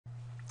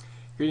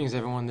Greetings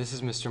everyone, this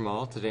is Mr.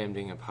 Mull. Today I'm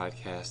doing a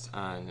podcast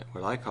on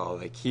what I call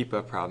the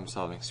KEPA problem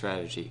solving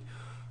strategy.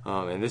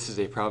 And this is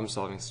a problem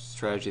solving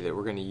strategy that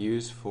we're going to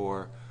use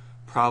for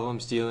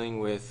problems dealing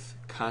with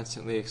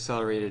constantly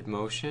accelerated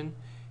motion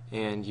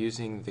and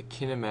using the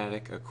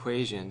kinematic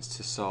equations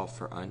to solve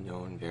for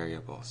unknown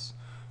variables.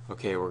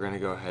 Okay, we're going to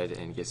go ahead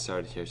and get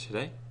started here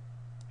today.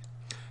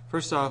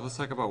 First off, let's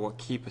talk about what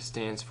KEPA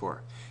stands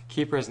for.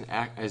 KEPA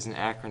is an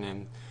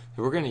acronym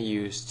that we're going to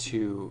use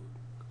to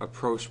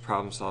approach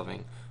problem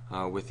solving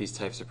with these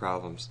types of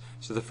problems.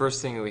 So the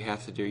first thing that we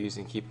have to do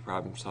using KEPA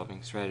problem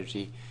solving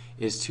strategy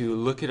is to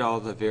look at all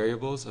the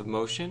variables of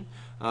motion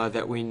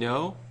that we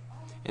know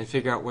and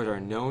figure out what our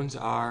knowns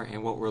are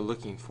and what we're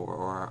looking for,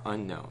 or our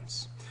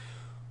unknowns.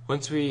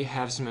 Once we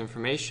have some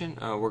information,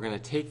 we're going to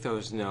take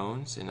those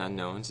knowns and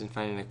unknowns and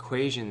find an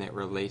equation that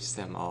relates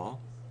them all.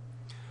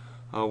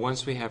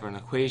 Once we have an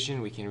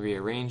equation, we can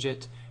rearrange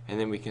it, and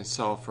then we can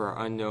solve for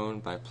our unknown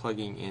by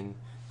plugging in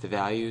the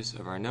values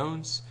of our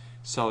knowns,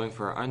 solving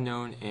for our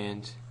unknown,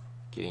 and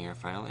getting our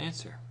final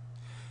answer.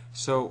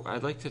 So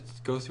I'd like to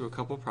go through a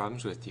couple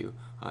problems with you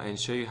and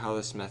show you how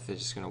this method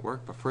is going to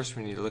work, but first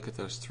we need to look at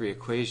those three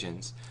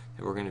equations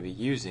that we're going to be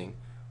using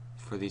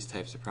for these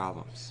types of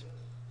problems.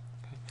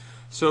 Okay.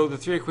 So the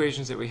three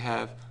equations that we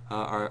have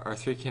are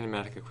three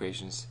kinematic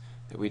equations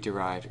that we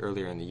derived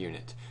earlier in the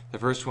unit. The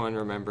first one,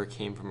 remember,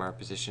 came from our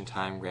position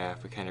time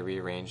graph. We kind of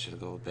rearranged it a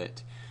little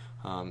bit,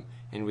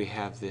 and we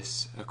have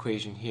this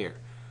equation here.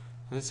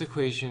 And this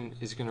equation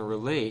is going to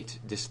relate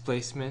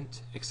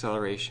displacement,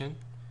 acceleration,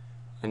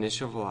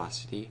 initial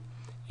velocity,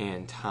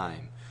 and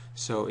time.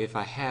 So if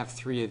I have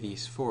three of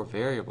these four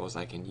variables,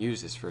 I can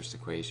use this first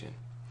equation.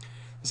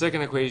 The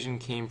second equation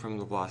came from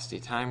the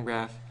velocity time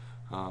graph.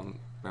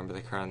 Remember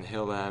the car on the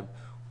hill lab?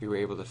 We were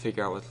able to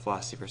figure out what the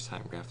velocity versus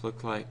time graph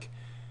looked like.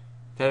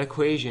 That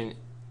equation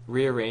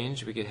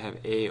rearranged, we could have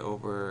A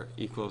over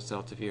equals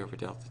delta V over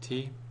delta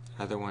T.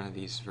 Either one of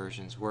these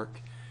versions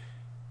work.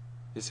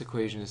 This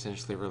equation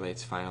essentially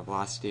relates final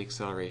velocity,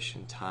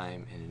 acceleration,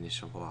 time, and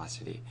initial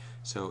velocity.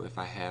 So if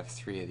I have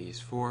three of these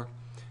four,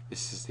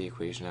 this is the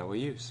equation I will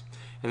use.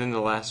 And then the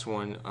last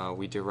one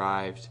we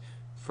derived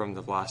from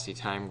the velocity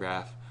time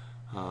graph,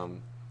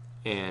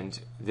 and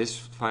this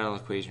final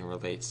equation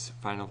relates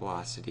final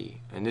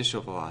velocity,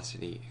 initial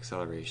velocity,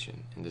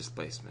 acceleration, and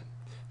displacement.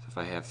 So if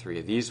I have three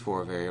of these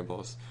four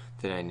variables,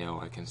 then I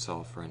know I can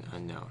solve for an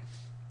unknown.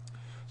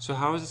 So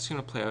how is this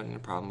going to play out in a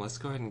problem? Let's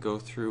go ahead and go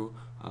through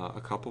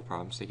a couple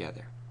problems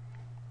together.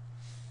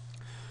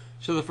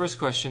 So the first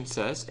question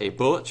says, a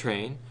bullet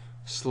train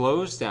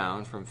slows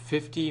down from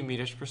 50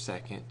 meters per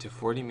second to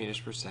 40 meters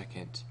per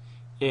second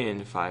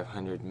in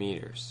 500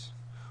 meters.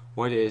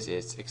 What is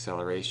its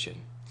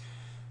acceleration?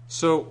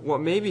 So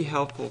what may be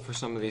helpful for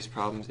some of these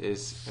problems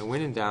is,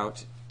 when in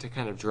doubt, to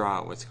kind of draw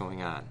out what's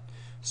going on.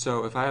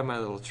 So if I have my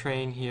little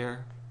train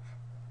here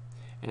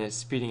and it's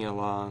speeding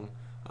along,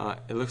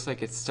 it looks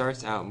like it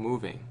starts out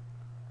moving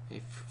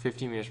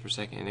 50 meters per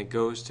second and it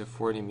goes to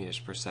 40 meters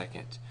per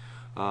second.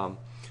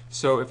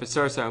 So if it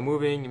starts out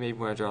moving, you maybe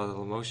want to draw a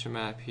little motion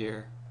map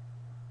here.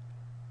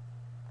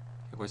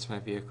 What's my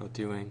vehicle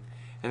doing?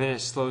 And then it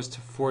slows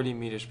to 40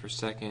 meters per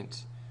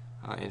second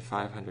in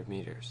 500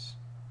 meters.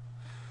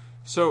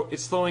 So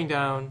it's slowing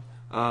down.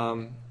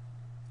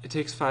 It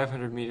takes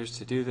 500 meters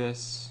to do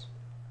this.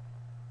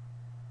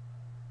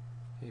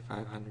 Okay,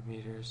 500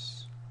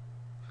 meters.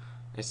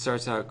 It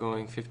starts out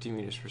going 50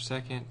 meters per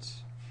second.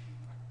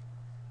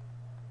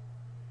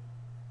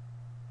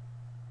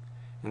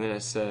 And then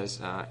it says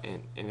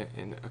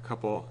in a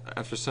couple,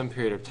 after some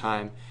period of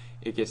time,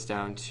 it gets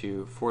down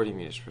to 40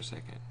 meters per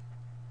second.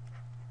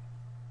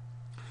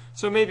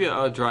 So maybe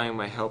drawing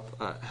might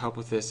help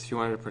with this. If you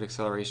wanted to put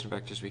acceleration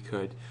vectors, we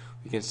could.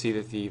 We can see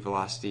that the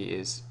velocity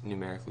is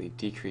numerically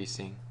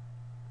decreasing.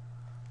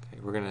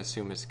 Okay, we're going to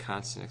assume it's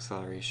constant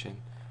acceleration.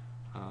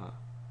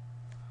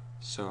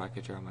 So I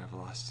could draw my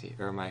velocity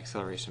or my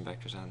acceleration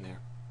vectors on there.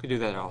 Could do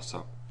that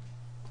also.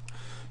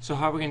 So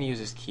how are we going to use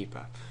this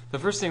KEPA? The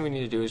first thing we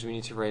need to do is we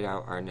need to write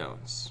out our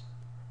knowns.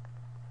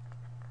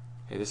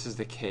 Okay, this is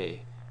the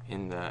K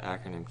in the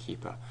acronym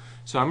KEPA.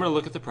 So I'm going to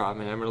look at the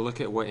problem and I'm going to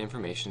look at what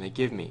information they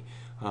give me.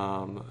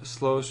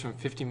 Slows from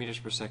 50 meters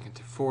per second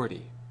to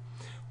 40.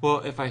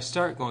 Well, if I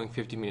start going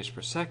 50 meters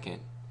per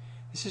second,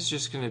 this is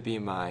just going to be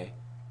my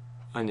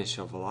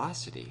initial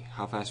velocity,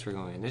 how fast we're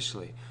going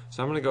initially.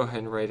 So I'm going to go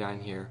ahead and write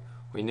on here,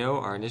 we know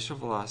our initial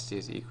velocity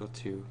is equal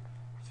to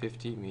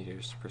 50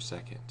 meters per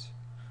second.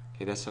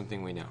 Okay, that's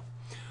something we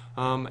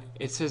know.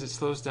 It says it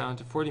slows down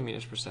to 40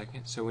 meters per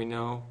second, so we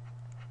know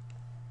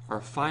our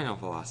final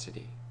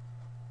velocity.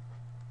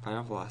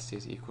 Final velocity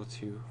is equal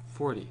to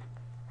 40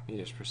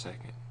 meters per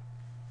second.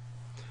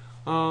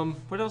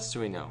 What else do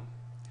we know?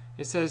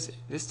 It says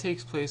this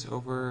takes place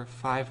over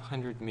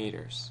 500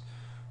 meters.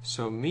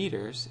 So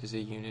meters is a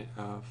unit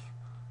of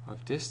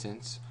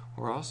distance,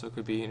 or also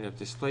could be a unit of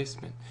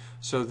displacement.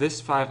 So this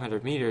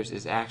 500 meters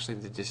is actually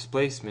the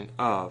displacement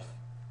of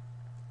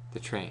the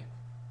train,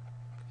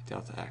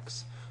 delta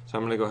x. So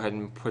I'm going to go ahead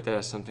and put that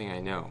as something I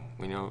know.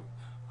 We know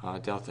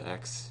delta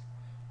x,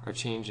 our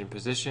change in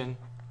position,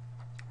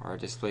 our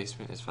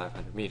displacement is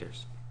 500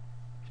 meters.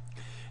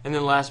 And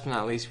then last but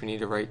not least, we need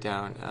to write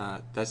down,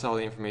 that's all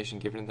the information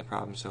given in the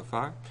problem so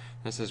far.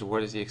 And it says,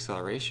 what is the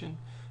acceleration?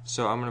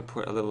 So I'm going to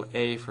put a little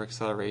a for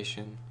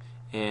acceleration,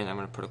 and I'm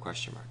going to put a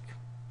question mark.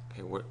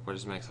 Okay, what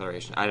is my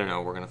acceleration? I don't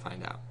know. We're going to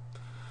find out.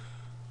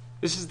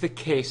 This is the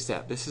K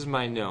step. This is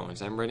my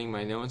knowns. I'm writing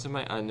my knowns and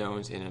my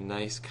unknowns in a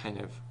nice kind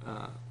of,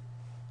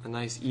 a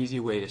nice easy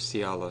way to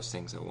see all those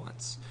things at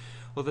once.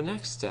 Well, the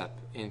next step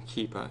in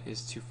KEPA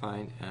is to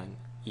find an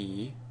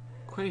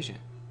equation.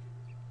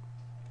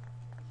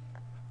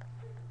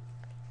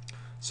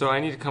 So I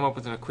need to come up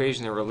with an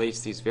equation that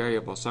relates these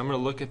variables. So I'm going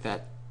to look at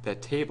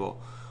that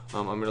table.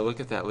 I'm going to look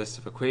at that list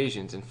of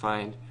equations and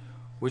find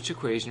which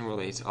equation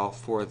relates all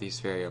four of these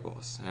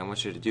variables. And I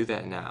want you to do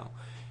that now.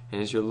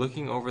 And as you're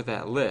looking over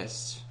that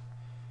list,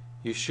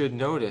 you should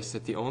notice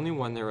that the only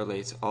one that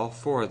relates all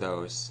four of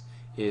those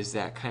is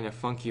that kind of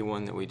funky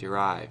one that we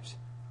derived.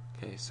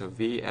 Okay, so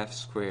VF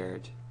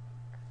squared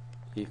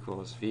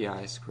equals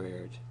VI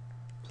squared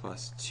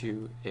plus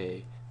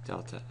 2A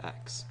delta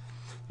X.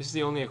 This is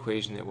the only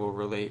equation that will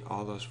relate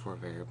all those four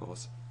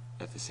variables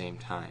at the same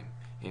time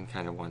in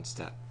kind of one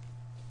step.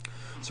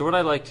 So what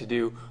I like to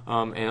do,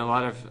 and a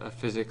lot of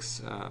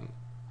physics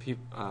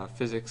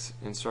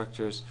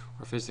instructors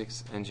or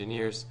physics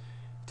engineers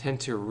tend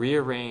to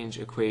rearrange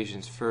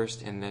equations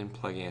first and then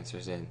plug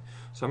answers in.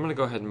 So I'm going to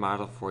go ahead and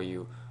model for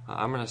you.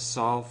 I'm going to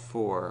solve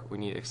for, we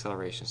need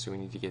acceleration, so we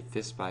need to get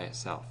this by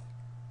itself.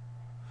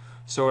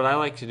 So what I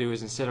like to do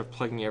is, instead of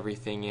plugging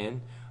everything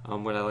in,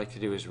 what I like to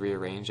do is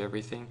rearrange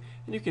everything,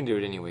 and you can do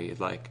it any way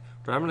you'd like.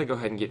 But I'm going to go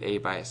ahead and get a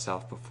by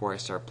itself before I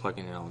start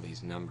plugging in all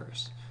these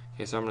numbers.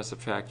 Okay, so I'm going to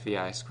subtract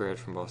VI squared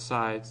from both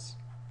sides,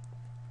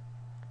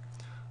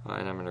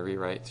 and I'm going to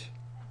rewrite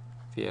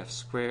VF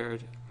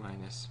squared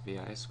minus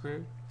VI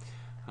squared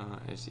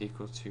is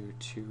equal to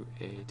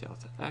 2A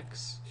delta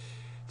X.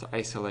 To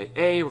isolate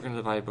A, we're going to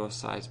divide both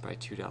sides by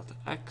 2 delta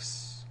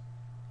X.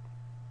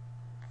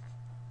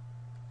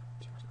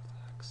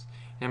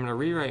 And I'm going to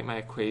rewrite my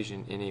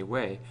equation in a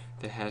way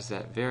that has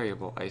that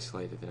variable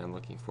isolated that I'm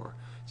looking for.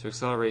 So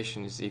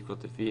acceleration is equal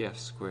to VF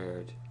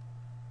squared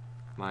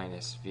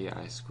minus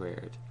VI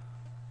squared,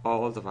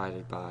 all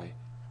divided by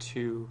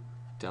 2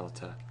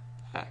 delta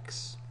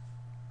X.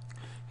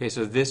 Okay,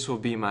 so this will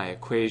be my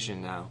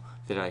equation now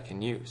that I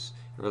can use.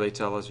 It relates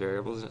to all those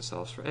variables and it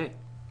solves for A.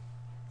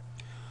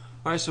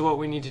 Alright, so what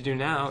we need to do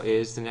now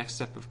is, the next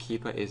step of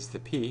KEPA is the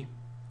P.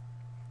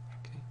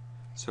 Okay,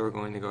 so we're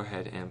going to go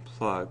ahead and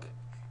plug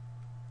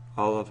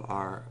all of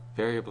our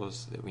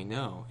variables that we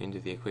know into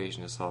the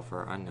equation to solve for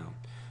our unknown.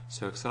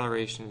 So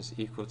acceleration is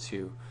equal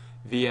to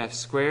VF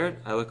squared.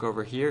 I look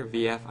over here,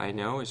 VF I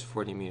know is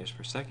 40 meters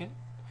per second.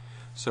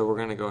 So we're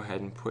going to go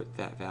ahead and put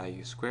that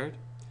value squared.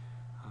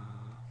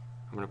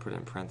 I'm going to put it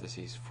in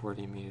parentheses,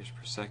 40 meters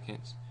per second.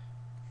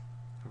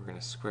 We're going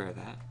to square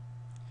that.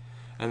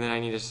 And then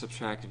I need to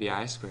subtract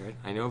VI squared.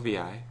 I know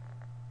VI,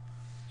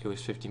 it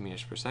was 50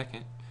 meters per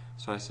second.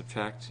 So I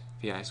subtract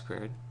VI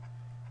squared,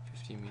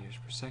 50 meters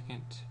per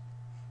second.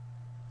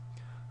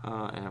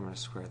 And I'm going to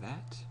square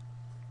that.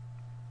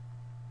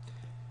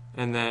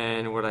 And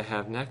then what I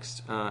have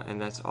next,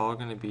 and that's all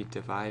going to be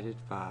divided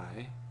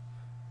by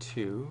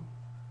 2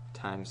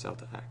 times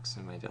delta X.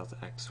 And my delta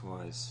X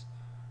was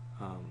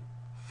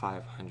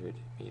 500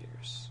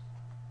 meters.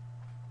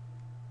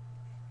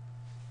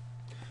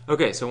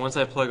 Okay, so once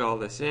I plug all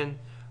this in,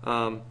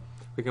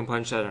 we can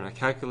punch that in our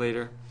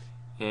calculator,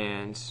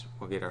 and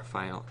we'll get our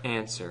final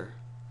answer.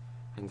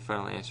 And the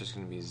final answer is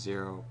going to be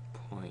 0.9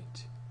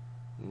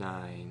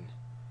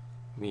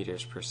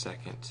 meters per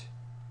second.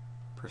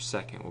 Per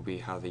second will be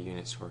how the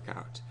units work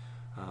out.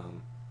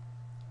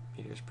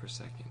 Meters per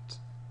second,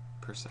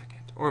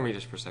 or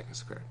meters per second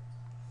squared.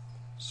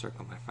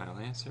 Circle my final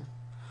answer.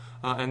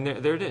 And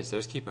there it is.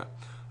 There's KEPA.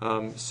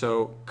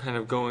 So kind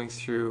of going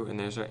through, and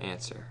there's our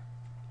answer.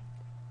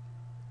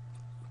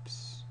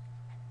 Oops.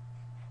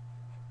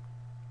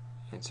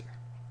 Answer.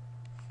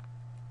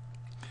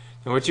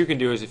 Now what you can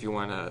do is, if you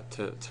want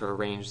to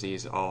arrange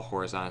these all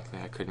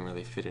horizontally, I couldn't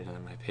really fit it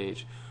on my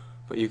page,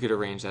 but you could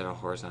arrange that all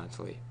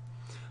horizontally.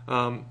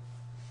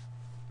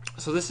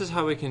 So this is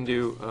how we can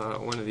do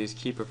one of these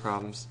KEPA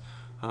problems,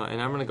 and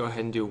I'm going to go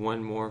ahead and do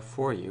one more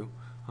for you,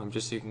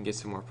 just so you can get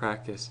some more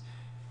practice.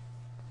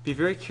 Be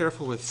very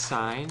careful with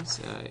signs.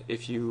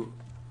 If you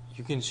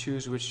can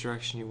choose which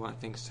direction you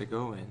want things to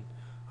go in,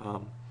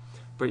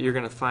 but you're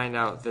going to find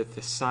out that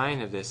the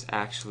sign of this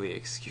actually,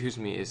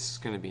 is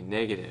going to be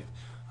negative,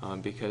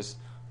 because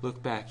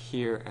look back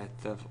here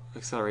at the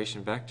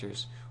acceleration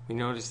vectors. We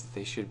notice that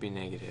they should be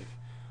negative.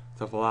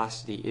 The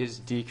velocity is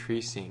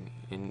decreasing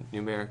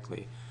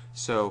numerically.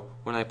 So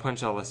when I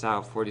punch all this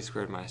out, 40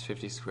 squared minus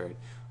 50 squared,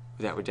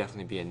 that would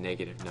definitely be a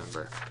negative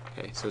number.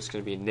 Okay, so it's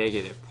going to be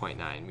negative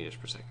 0.9 meters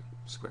per second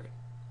squared.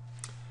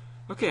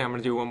 Okay, I'm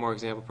going to do one more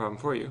example problem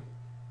for you.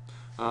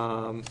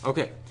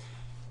 Okay,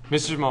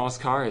 Mr. Jamal's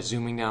car is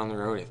zooming down the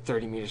road at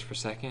 30 meters per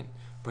second,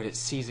 but it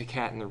sees a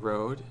cat in the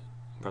road,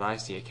 but I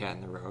see a cat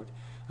in the road,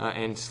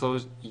 and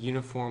slows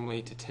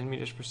uniformly to 10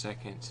 meters per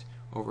second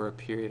over a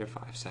period of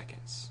 5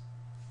 seconds.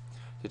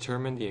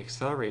 determine the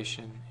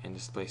acceleration and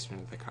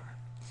displacement of the car.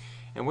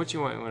 And what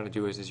you want to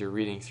do is, as you're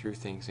reading through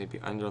things, maybe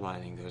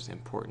underlining those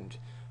important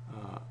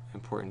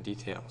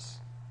details,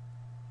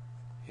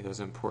 those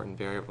important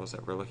variables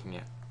that we're looking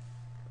at.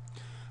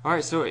 All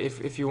right, so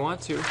if you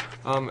want to,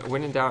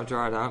 when in doubt,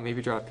 draw it out.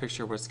 Maybe draw a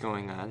picture of what's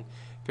going on.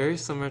 Very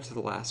similar to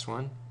the last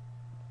one.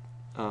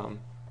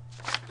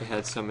 It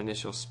had some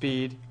initial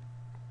speed,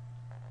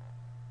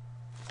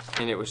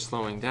 and it was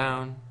slowing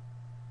down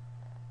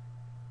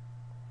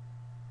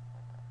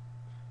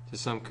to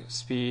some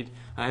speed,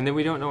 and then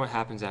we don't know what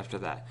happens after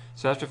that.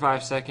 So after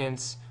 5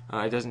 seconds,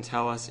 it doesn't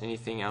tell us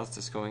anything else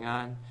that's going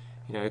on.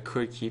 It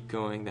could keep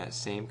going that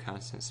same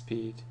constant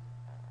speed.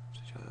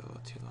 I draw that a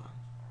little too long.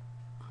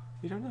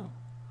 We don't know.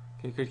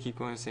 It could keep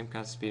going the same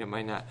constant speed. It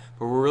might not.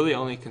 But we're really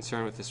only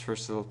concerned with this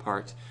first little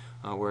part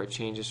where it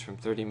changes from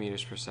 30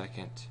 meters per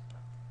second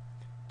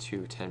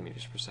to 10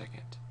 meters per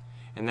second.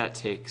 And that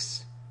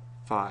takes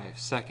 5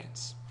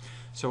 seconds.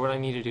 So what I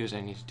need to do is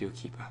I need to do a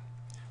KEPA.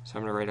 So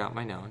I'm going to write out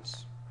my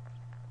knowns.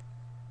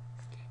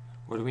 Okay.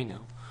 What do we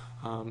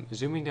know?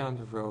 Zooming down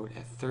the road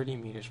at 30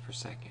 meters per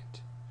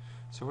second.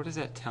 So what does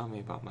that tell me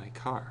about my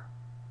car?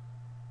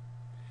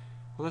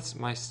 Well, that's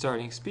my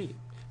starting speed.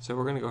 So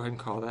we're going to go ahead and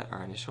call that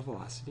our initial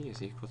velocity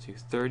is equal to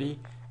 30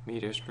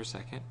 meters per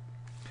second.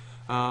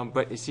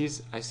 But I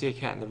see a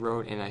cat in the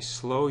road, and I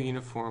slow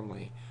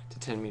uniformly to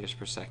 10 meters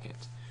per second.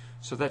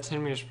 So that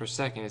 10 meters per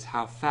second is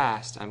how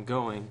fast I'm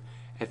going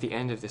at the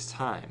end of this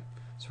time.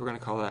 So we're going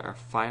to call that our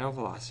final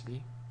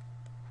velocity,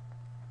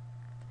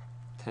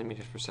 10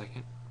 meters per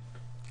second.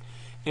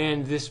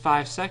 And this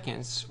 5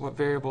 seconds, what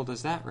variable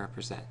does that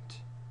represent?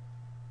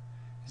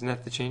 Isn't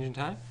that the change in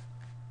time?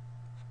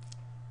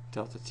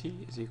 Delta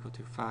t is equal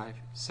to 5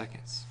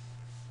 seconds.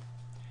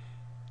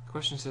 The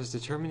question says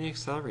determine the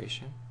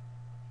acceleration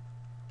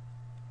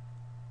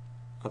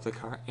of the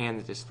car and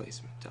the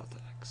displacement, delta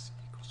x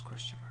equals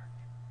question mark.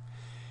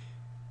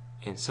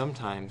 And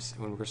sometimes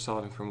when we're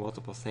solving for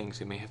multiple things,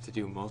 we may have to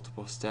do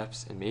multiple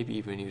steps and maybe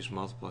even use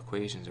multiple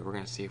equations, and we're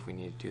going to see if we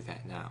need to do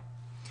that now.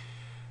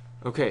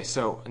 Okay,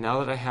 so now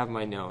that I have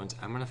my knowns,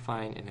 I'm going to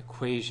find an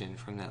equation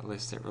from that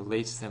list that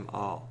relates them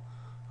all.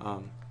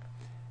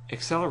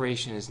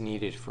 Acceleration is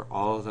needed for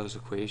all of those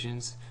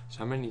equations,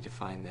 so I'm going to need to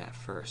find that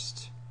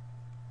first.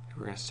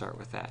 We're going to start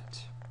with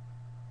that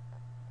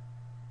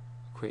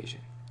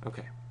equation.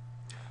 Okay,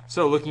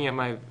 so looking at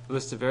my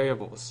list of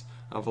variables,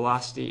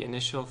 velocity,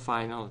 initial,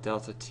 final,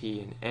 delta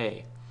t, and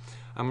a.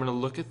 I'm going to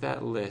look at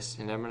that list,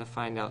 and I'm going to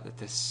find out that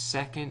the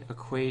second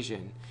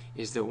equation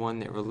is the one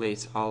that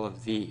relates all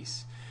of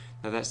these.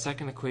 Now that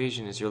second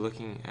equation, as you're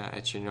looking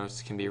at your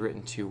notes, can be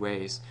written two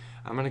ways.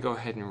 I'm going to go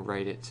ahead and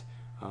write it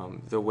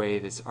the way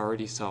that's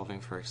already solving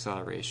for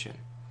acceleration.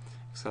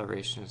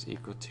 Acceleration is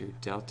equal to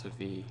delta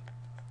v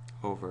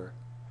over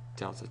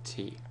delta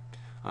t.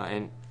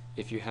 And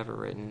if you have it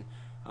written,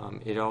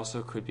 it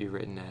also could be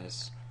written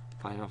as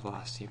final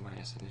velocity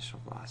minus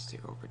initial velocity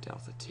over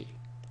delta t.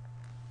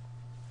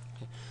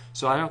 Okay.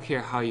 So I don't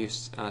care how you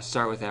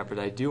start with that, but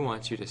I do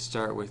want you to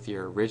start with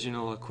your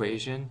original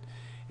equation,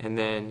 and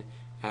then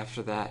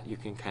after that you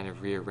can kind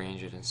of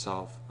rearrange it and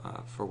solve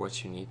for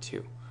what you need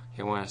to.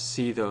 Okay, I want to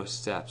see those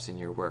steps in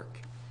your work.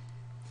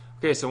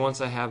 Okay, so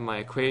once I have my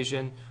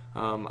equation,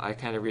 I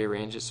kind of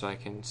rearrange it so I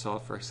can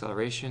solve for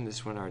acceleration.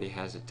 This one already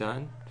has it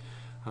done.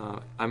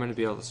 I'm going to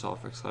be able to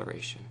solve for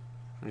acceleration.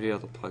 I'm going to be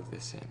able to plug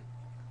this in.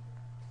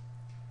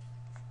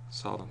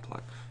 Solve and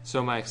plug.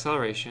 So my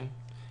acceleration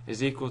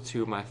is equal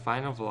to my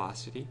final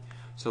velocity.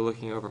 So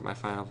looking over at my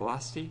final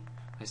velocity,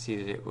 I see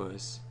that it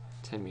was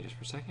 10 meters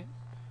per second.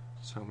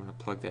 So I'm going to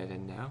plug that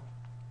in now.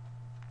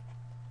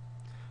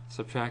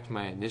 Subtract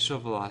my initial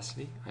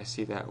velocity. I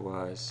see that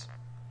was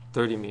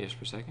 30 meters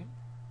per second.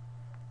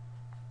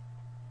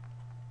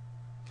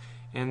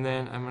 And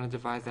then I'm going to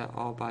divide that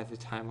all by the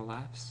time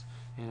elapsed,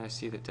 and I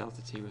see that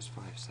delta t was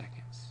 5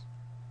 seconds.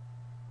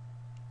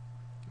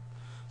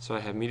 So I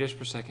have meters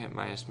per second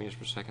minus meters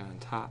per second on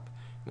top,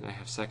 and then I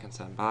have seconds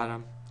on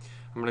bottom.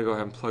 I'm going to go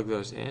ahead and plug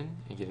those in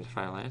and get a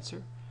final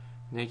answer.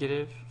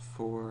 Negative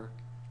 4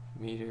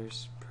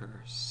 meters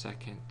per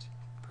second,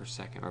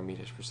 or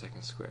meters per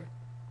second squared.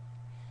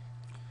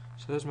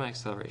 So there's my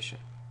acceleration.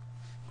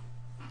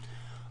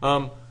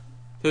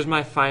 There's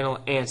my final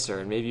answer,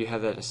 and maybe you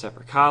have that in a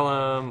separate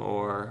column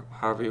or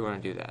however you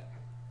want to do that.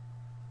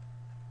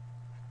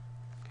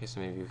 Okay, so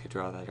maybe we could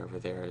draw that over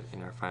there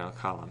in our final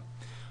column.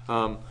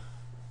 Well,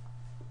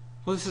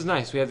 this is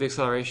nice. We have the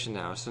acceleration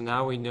now. So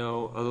now we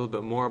know a little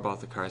bit more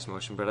about the car's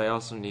motion, but I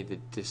also need the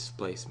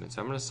displacement.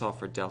 So I'm going to solve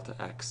for delta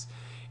x.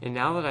 And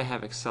now that I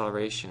have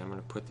acceleration, I'm going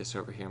to put this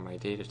over here in my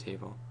data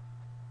table.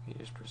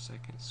 Meters per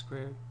second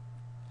squared.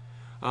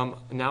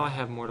 Now I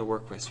have more to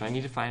work with, so I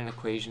need to find an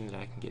equation that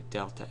I can get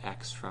delta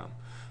x from.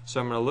 So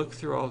I'm going to look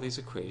through all these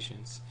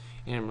equations,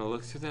 and I'm going to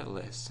look through that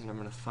list, and I'm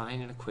going to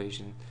find an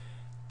equation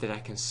that I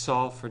can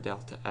solve for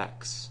delta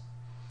x.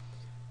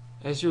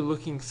 As you're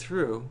looking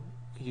through,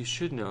 you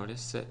should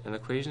notice that an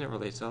equation that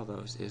relates all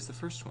those is the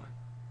first one.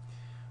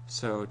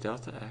 So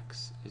delta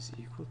x is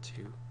equal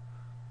to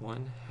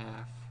 1/2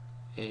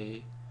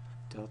 a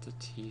delta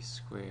t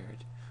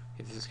squared.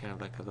 Okay, this is kind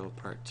of like a little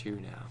part 2 now.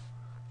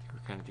 Okay,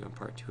 we're kind of doing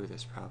part 2 of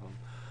this problem.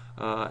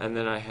 And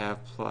then I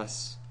have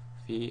plus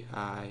vi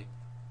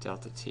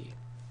delta t.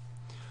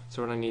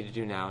 So what I need to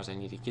do now is I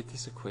need to get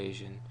this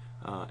equation,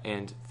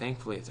 and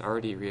thankfully it's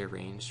already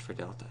rearranged for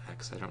delta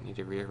x. I don't need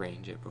to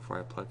rearrange it before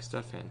I plug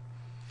stuff in.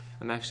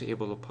 I'm actually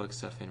able to plug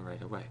stuff in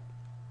right away.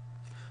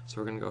 So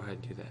we're going to go ahead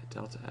and do that.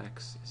 Delta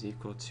x is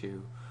equal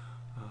to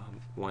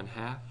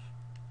 1/2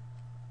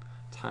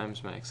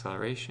 times my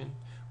acceleration,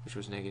 which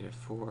was negative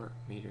 4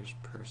 meters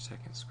per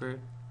second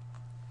squared.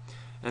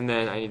 And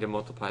then I need to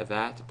multiply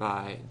that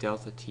by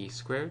delta t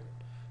squared.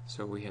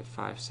 So we had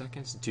 5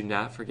 seconds. Do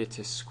not forget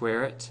to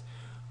square it.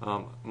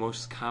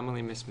 Most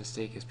commonly missed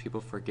mistake is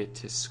people forget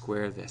to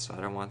square this, so I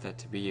don't want that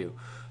to be you.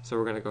 So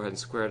we're going to go ahead and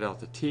square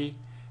delta t,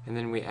 and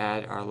then we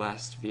add our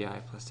last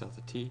vi plus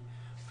delta t.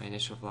 My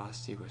initial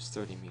velocity was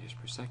 30 meters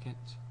per second.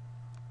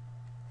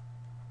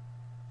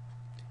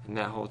 And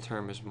that whole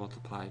term is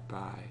multiplied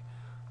by,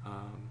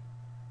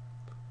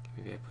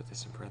 maybe I put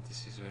this in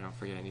parentheses so I don't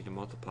forget I need to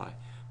multiply,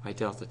 by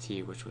delta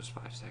t, which was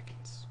 5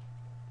 seconds.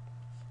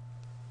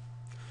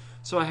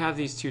 So I have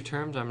these two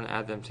terms. I'm going to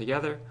add them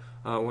together.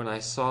 When I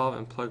solve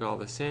and plug all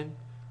this in,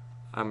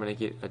 I'm going to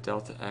get a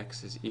delta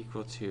x is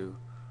equal to,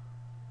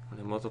 when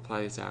I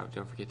multiply these out,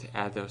 don't forget to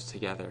add those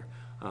together.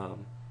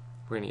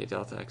 We're going to get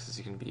delta x is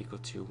going to be equal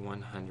to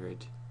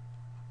 100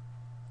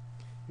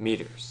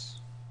 meters.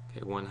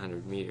 Okay,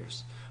 100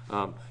 meters.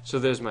 So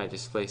there's my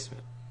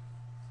displacement.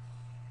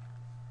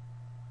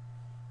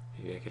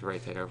 Maybe I could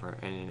write that over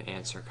in an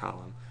answer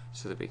column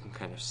so that we can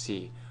kind of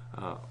see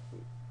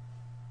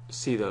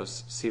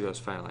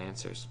those final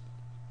answers.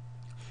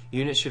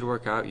 Units should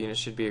work out. Units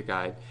should be your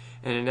guide.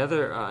 And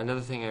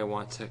another thing I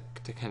want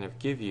to kind of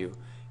give you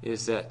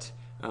is that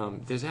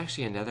there's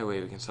actually another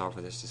way we can solve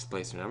for this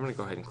displacement. I'm going to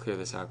go ahead and clear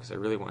this out because I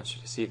really want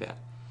you to see that.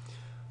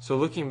 So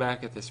looking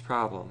back at this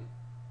problem,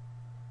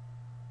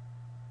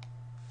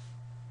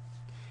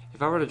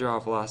 if I were to draw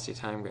a velocity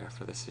time graph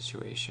for this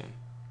situation,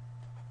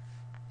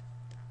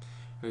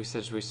 we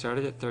said we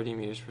started at 30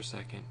 meters per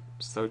second,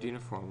 slowed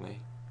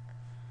uniformly.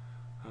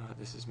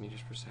 This is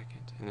meters per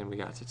second, and then we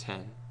got to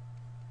 10.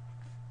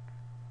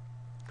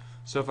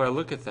 So if I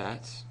look at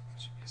that,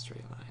 it should be a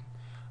straight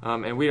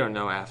line. And we don't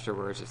know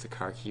afterwards if the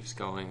car keeps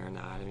going or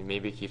not. I mean,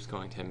 maybe it keeps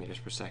going 10 meters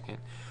per second.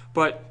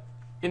 But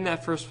in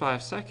that first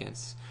 5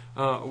 seconds,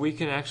 we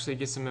can actually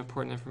get some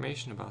important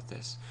information about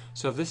this.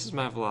 So if this is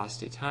my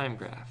velocity time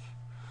graph,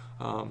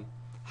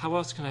 how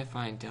else can I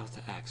find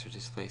delta x, or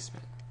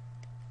displacement?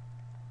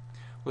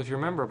 Well, if you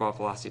remember about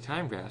velocity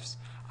time graphs,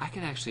 I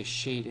can actually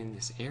shade in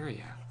this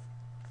area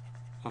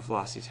of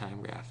velocity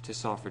time graph to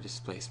solve for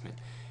displacement.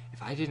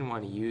 If I didn't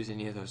want to use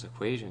any of those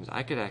equations,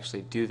 I could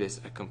actually do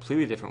this a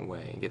completely different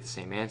way and get the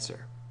same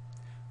answer.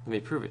 Let me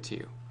prove it to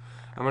you.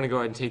 I'm going to go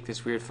ahead and take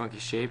this weird funky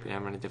shape and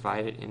I'm going to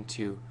divide it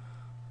into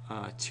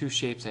two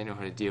shapes I know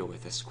how to deal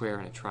with, a square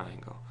and a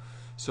triangle.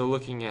 So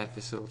looking at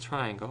this little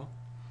triangle,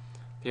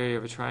 the area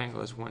of a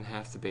triangle is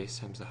 1/2 the base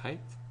times the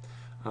height.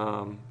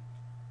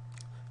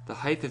 The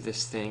height of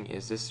this thing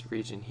is this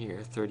region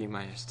here, 30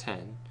 minus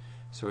 10,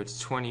 so it's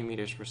 20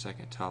 meters per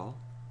second tall.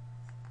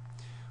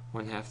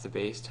 1/2 the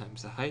base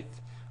times the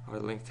height, or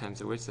the length times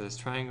the width of this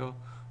triangle.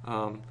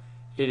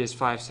 It is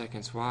 5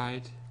 seconds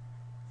wide.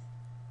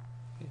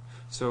 Okay.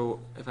 So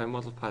if I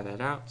multiply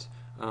that out,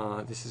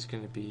 this is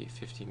going to be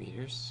 50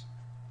 meters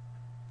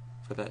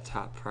for that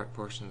top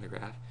portion of the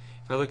graph.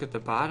 If I look at the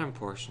bottom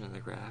portion of the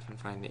graph and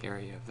find the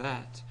area of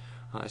that,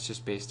 it's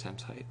just base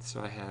times height.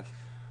 So I have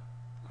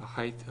a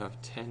height of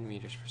 10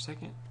 meters per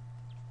second,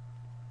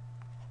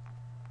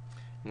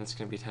 and that's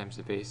going to be times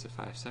the base of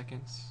 5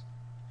 seconds.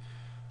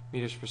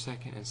 Meters per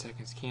second and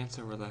seconds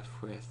cancel, we're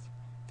left with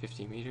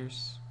 50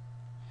 meters.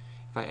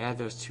 If I add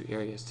those two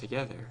areas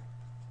together,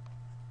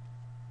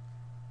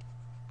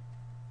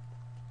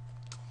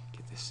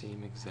 get the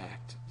same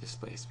exact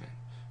displacement.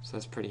 So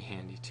that's pretty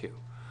handy too.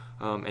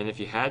 And if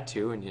you had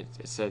to, and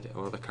it said,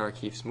 well, the car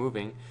keeps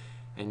moving,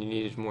 and you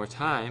needed more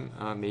time,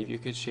 maybe you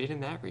could shade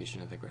in that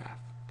region of the graph.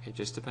 Okay, it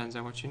just depends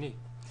on what you need.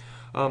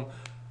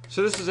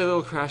 So this is a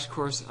little crash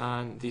course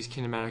on these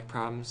kinematic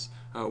problems.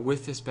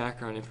 With this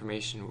background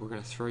information, we're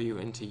going to throw you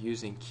into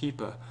using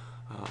KEPA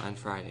on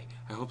Friday.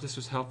 I hope this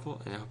was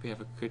helpful, and I hope you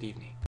have a good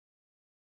evening.